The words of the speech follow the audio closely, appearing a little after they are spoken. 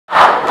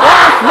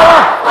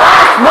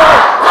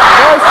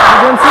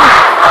In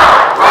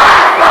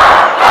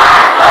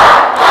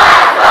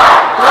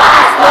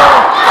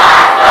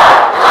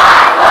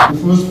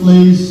the first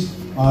place,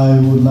 I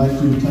would like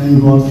to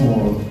thank God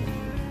for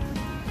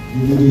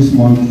giving this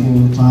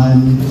wonderful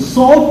time. The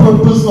sole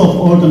purpose of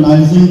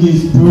organizing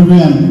this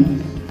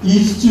program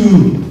is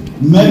to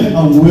make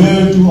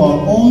aware to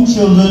our own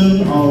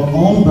children, our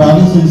own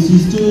brothers and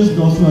sisters,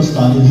 those who are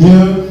studying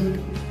here,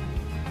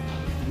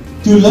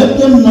 to let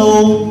them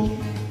know,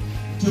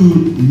 to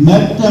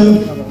make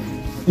them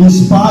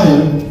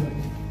inspired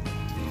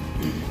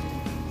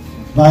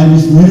by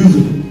this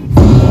music.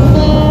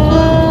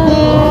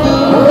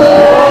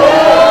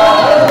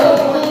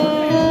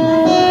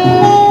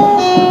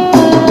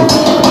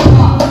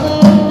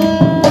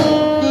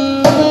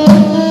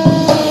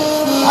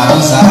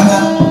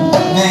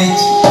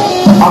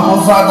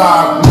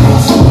 Abusada.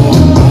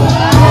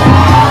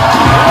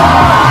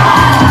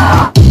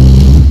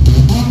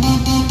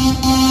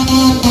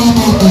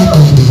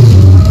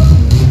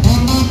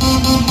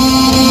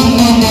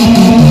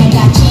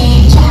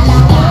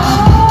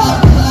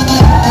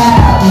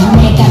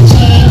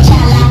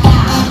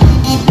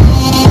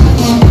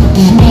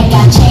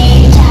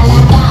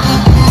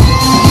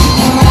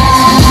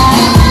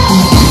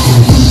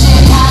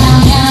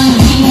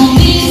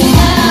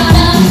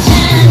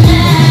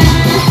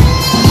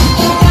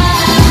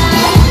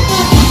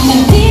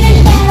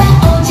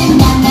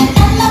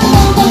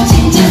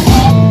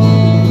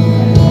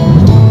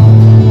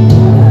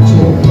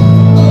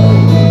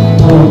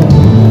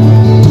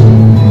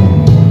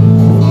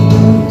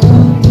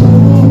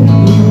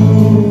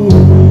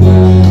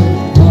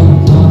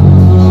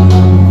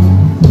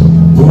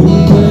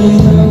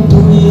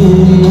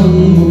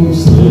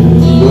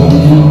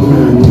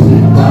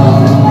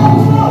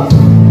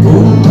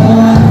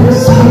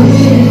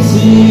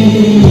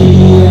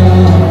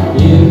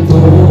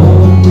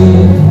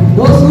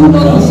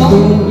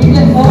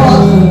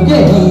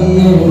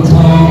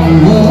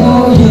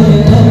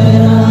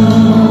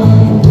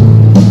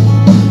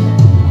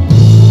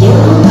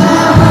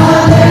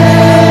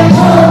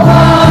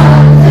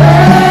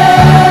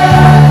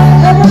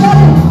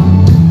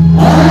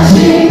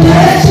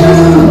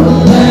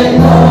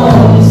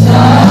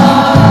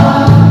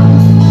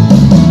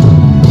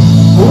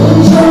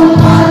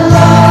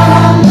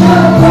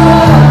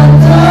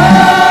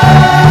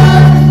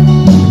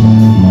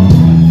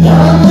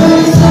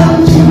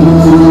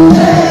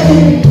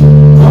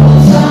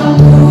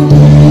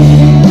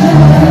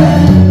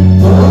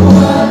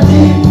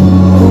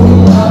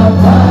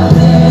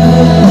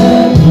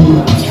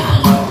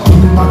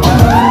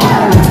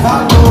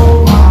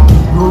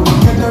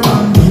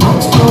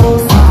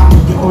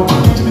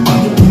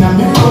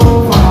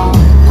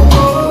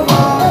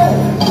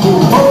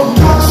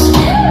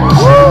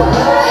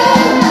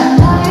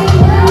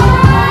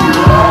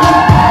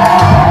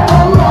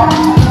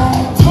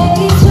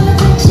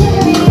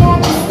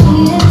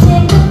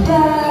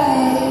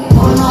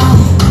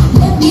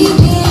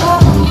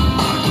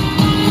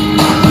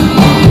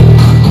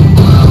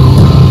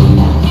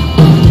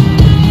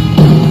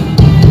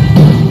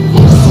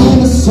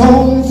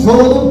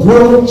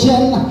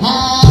 broken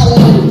heart.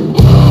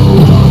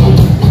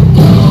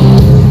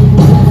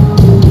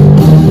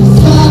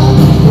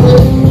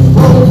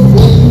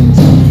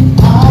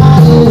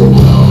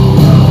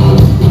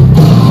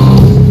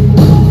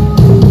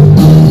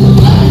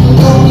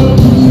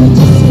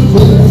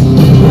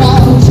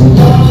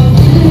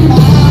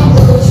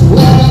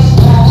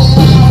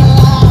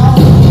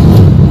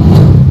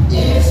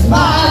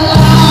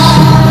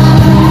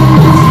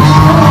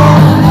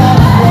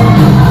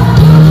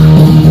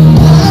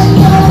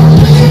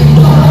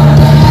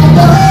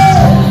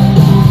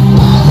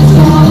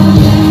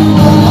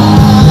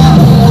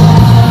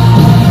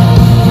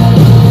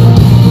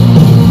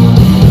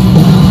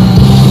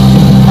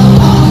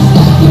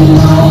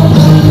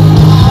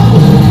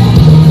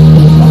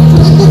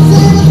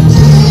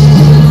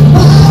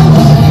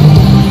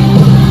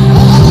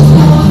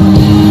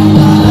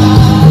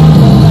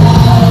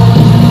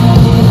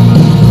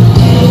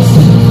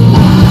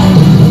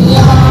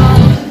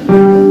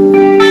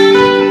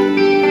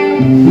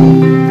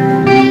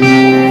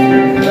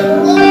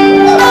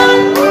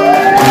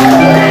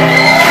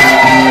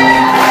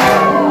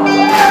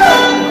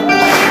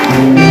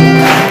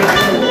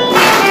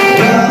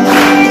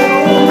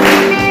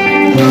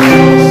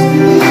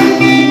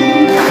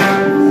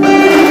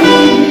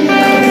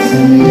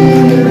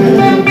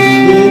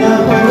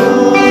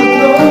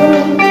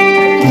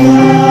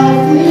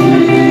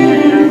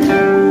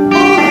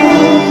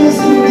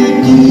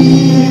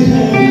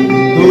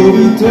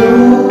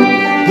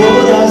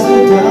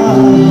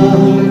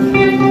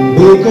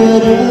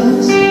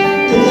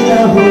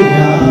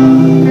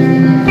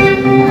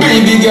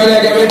 Baby girl,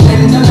 I got a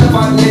ten and a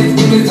fat legs.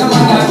 Give me some of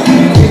that.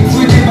 Mix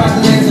with the fat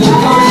legs. Look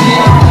how she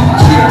is.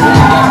 She a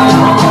pretty girl,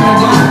 that's what I'm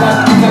just that.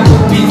 It's a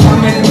good piece of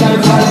mental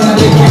fat and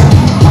they can.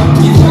 A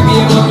piece of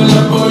game of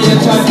love for your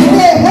child.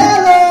 Hey,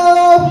 hello!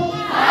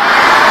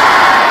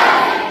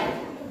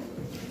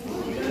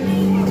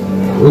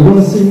 We're going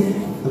to sing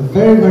a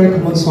very, very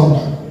common song.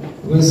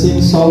 We're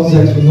singing songs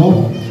that you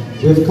know.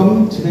 We've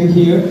come today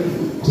here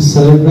to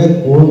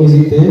celebrate World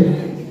Music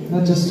Day,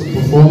 not just to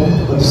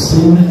perform, but to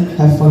sing,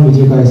 have fun with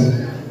you guys.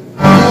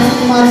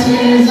 My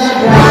tears are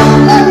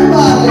brown,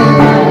 everybody.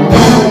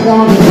 Never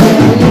gonna let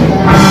me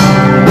down.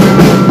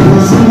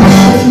 There's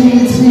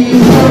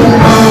negativity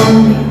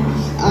around.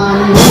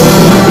 I'm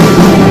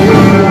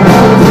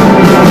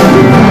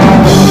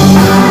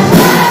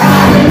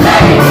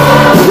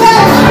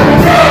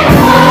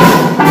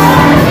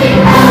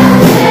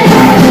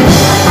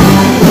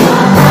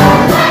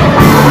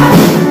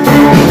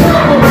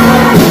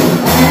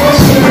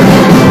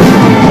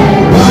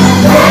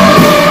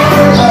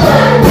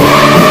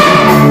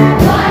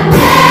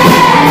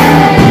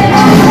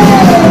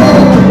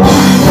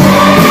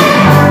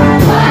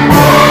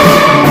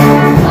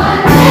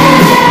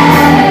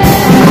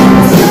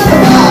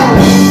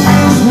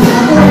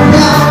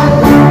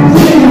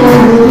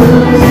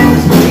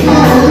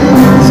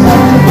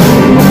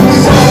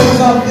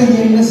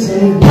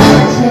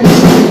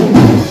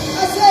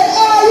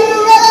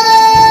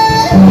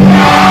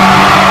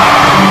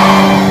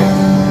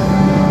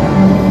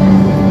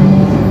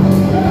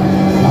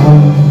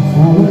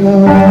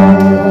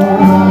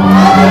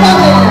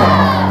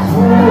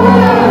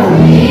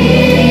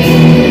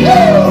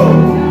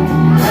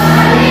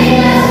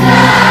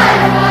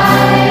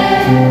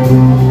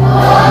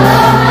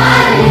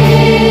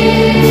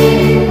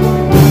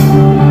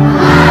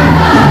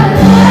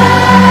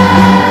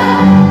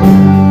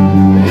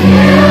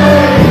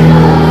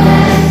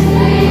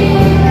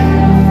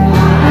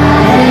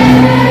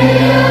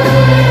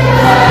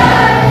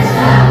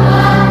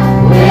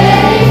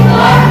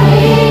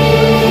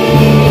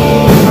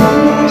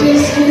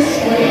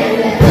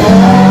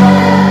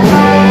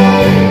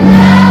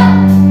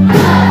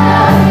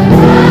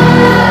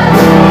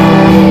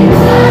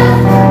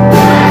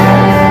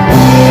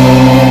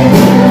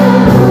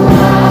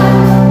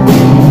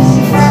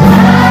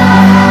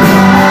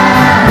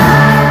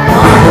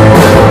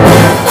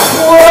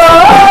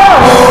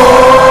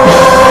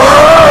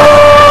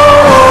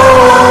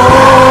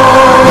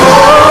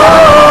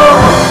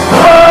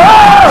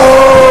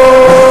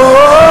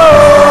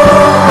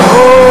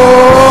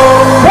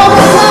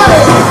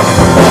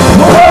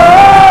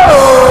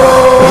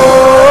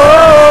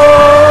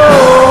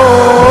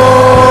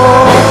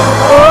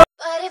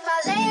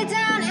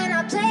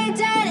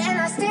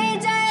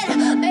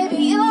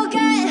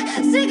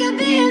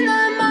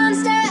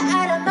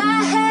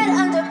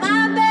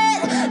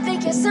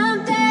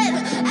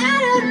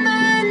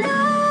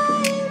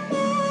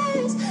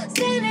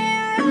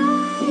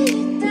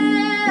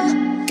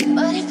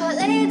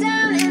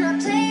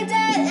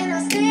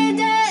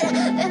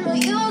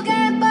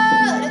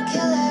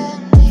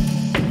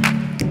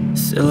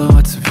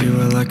Silhouettes of you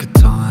are like a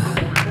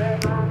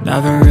taunt.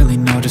 Never really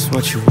know just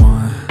what you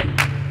want.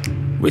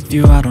 With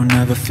you I don't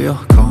ever feel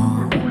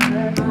calm.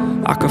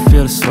 I can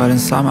feel the sweat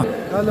inside my...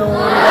 Hello.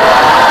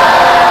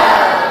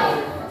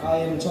 I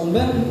am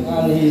Chonben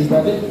and he's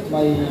David,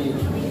 my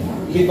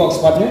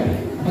beatbox partner.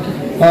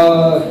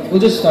 Okay. We'll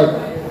just start.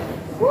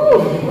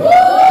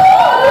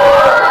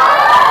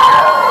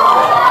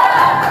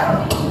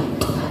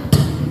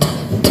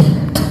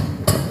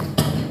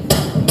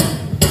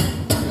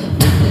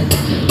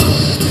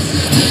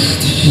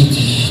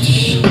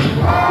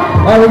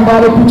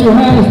 Everybody put your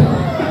hands.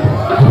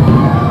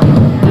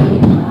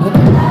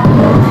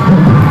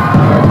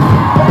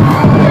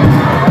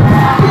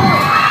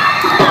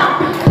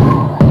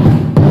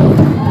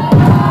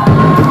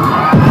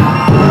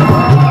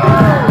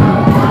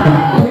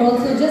 I would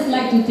also just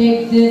like to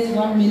take this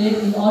 1 minute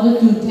in order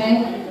to thank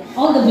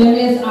all the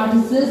various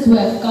artists who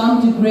have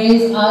come to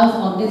grace us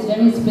on this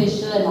very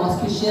special and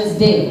auspicious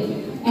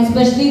day.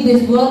 Especially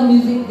this World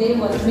Music Day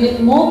was made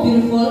more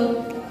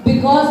beautiful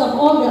because of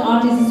all the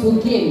artists who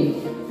came.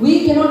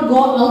 We cannot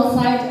go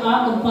outside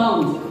our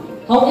compound.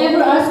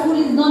 However, our school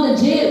is not a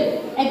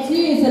jail.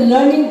 Actually, it's a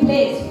learning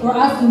place for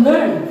us to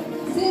learn,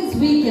 since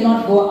we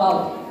cannot go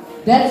out.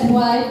 That's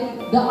why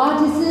the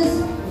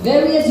artists,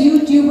 various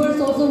YouTubers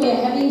also we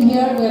are having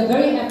here. We are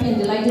very happy and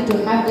delighted to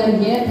have them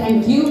here.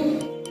 Thank you.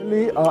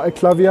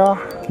 Eklavya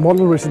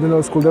Model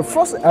Residential School, the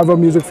first ever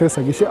music fest.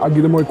 Program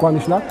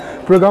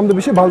the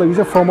bishi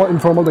bhal formal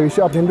informal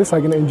enjoy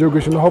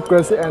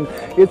and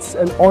it's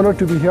an honor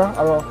to be here.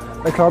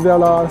 Eklavya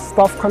la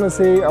staff khana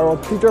se aro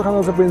teacher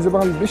khana se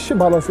principal bishi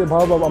bhal se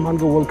amhan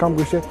ko welcome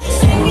kushe.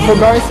 So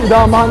guys,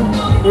 ida man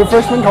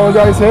refreshment khawa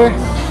jai se.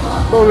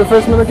 So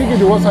refreshment ki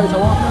diwa sai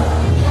chawa.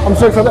 I'm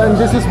so excited and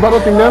this is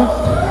Bharat Kingdom.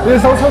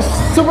 This is also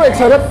super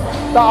excited.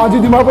 Ta aji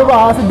dimapur ba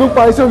ha se duk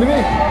pai se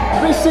ligi.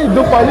 Please see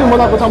duk pai li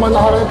mala kotha man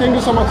na. Thank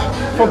you so much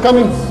for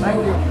coming.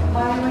 Thank you.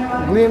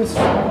 Glimpse.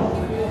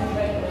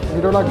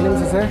 Video la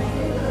glimpse se.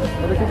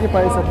 Dekhi ki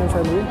pai sapne se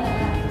ligi.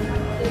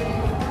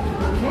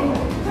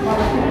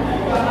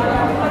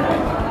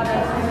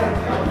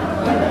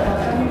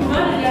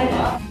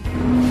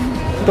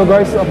 So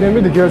guys, अपने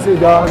में दिखे से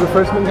या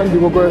refreshment kan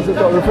dibo kore se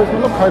to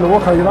refreshment log khai lo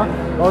khai na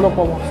aur log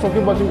pamo. So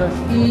keep watching guys.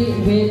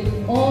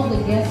 With all the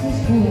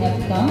guests who have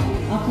come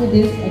after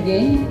this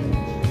again.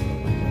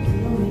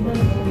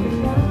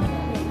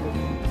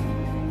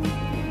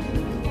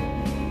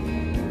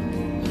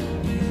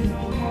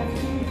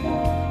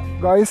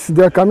 Guys,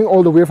 they are coming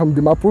all the way from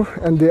Dimapur,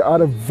 and they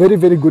are a very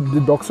good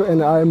beatboxer,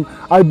 and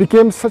I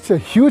became such a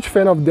huge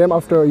fan of them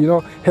after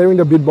hearing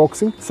the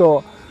beatboxing.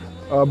 So,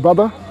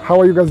 brother, how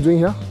are you guys doing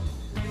here?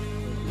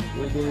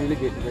 We're doing really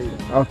good.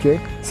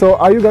 Okay, so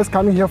are you guys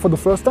coming here for the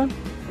first time?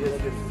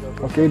 Yes.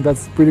 Okay,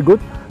 that's pretty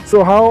good.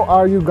 So how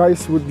are you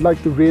guys would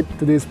like to rate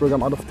today's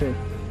program out of 10?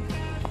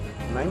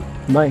 9?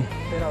 9.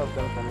 10 out of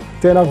 10 for me.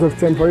 10 out of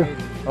 10 for you?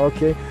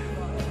 Okay.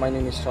 My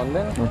name is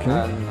Chandan. Okay.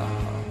 And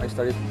I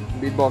started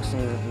beatboxing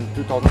in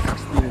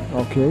 2016.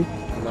 Okay.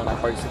 And then I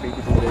participated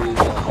in various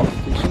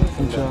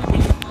competitions.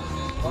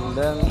 And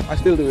then I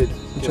still do it.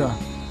 Sure.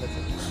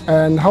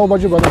 And how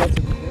about you, brother? My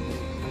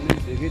name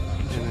is David,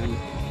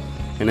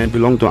 and I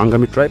belong to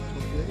Angami tribe.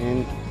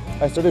 And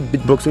I started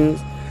beatboxing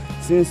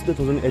since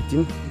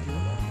 2018,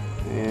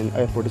 and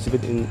I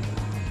participated in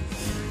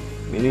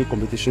many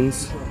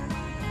competitions.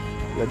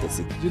 Yeah, that's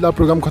it. Jila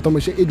program khatam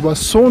hoise. It was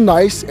so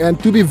nice, and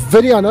to be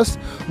very honest,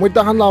 moi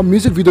tahan la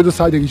music video to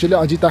side dekhi chale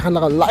aji tahan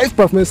la live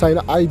performance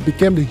aina I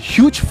became the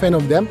huge fan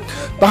of them.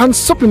 Tahan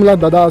sab pimla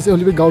dada ase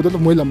holi gau to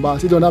moi lamba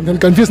ase dona apne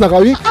confuse na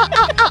kawi.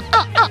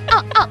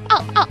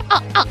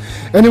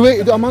 Anyway,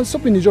 itu aman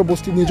sab nijo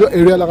bosti nijo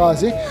area laga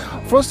ase.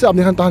 First se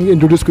apne khan tahan ke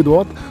introduce ki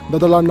dot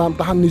dada la naam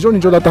tahan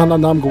nijo la tahan la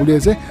naam gole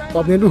ase. To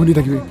apne lu huni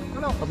thakibi.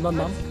 Apna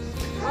naam?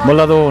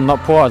 Mola do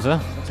Napo ase.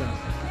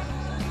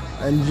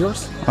 And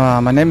yours?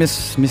 My name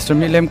is Mr.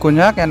 Milem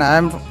Kunyak,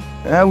 and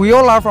we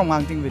all are from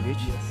Angting village.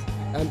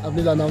 And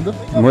apne la naam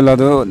do? Mola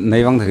do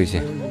Naivang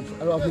thakise.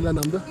 Aro apne la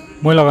naam do?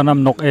 Mola ka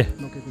naam Nok E.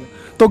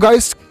 So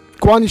guys,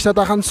 kwan isna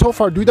tahan so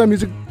far duita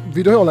music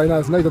video online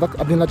as na ita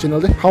apne la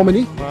channel de. How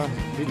many?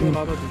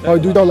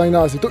 Duita online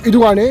as. To idu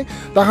garne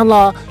tahan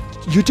la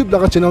YouTube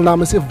laga channel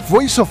naam ase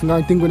Voice of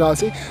Angting guna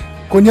ase.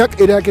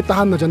 Konyak area ke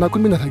tahan na jana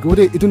kun mina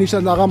thagore itu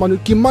nisha naga manu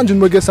kimman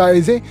junmo ke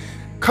size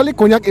khali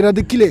Konyak area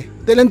de kile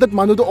talented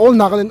manu to all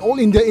Nagaland, all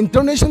India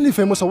internationally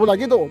famous hobo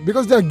lage to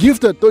because they are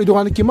gifted to idu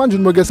garne kimman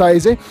junmo ke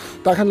size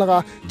tahan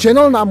laga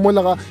channel naam moi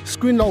laga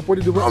screen la opor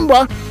du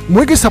ramba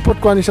moi ke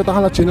support kwa nisha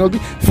tahan la channel bi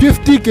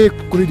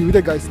 50k kuri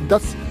dibi guys.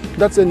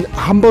 That's an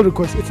humble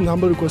request. It's an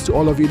humble request to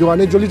all of you. Do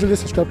ane jolly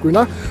subscribe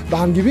korina.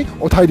 Dahan gibi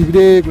othai dibi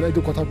de kunai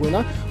to kotha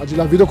korina.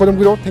 Ajila video kodam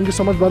kuro. Thank you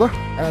so much, brother,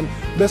 and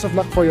best of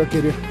luck for your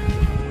career.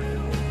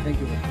 Thank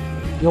you.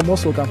 You're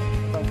most welcome.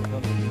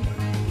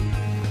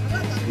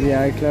 We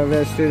are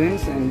Eklavya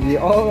students, and we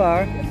all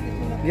are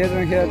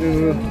gathering here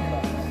to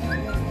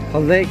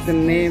collect the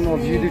name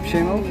of YouTube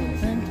channel.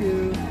 Thank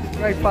you.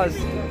 Right fast.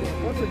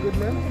 That's a good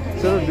name.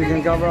 So that we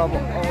can cover up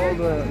all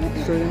the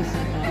students.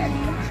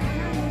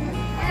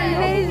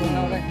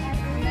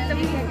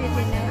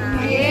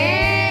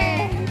 Yeah.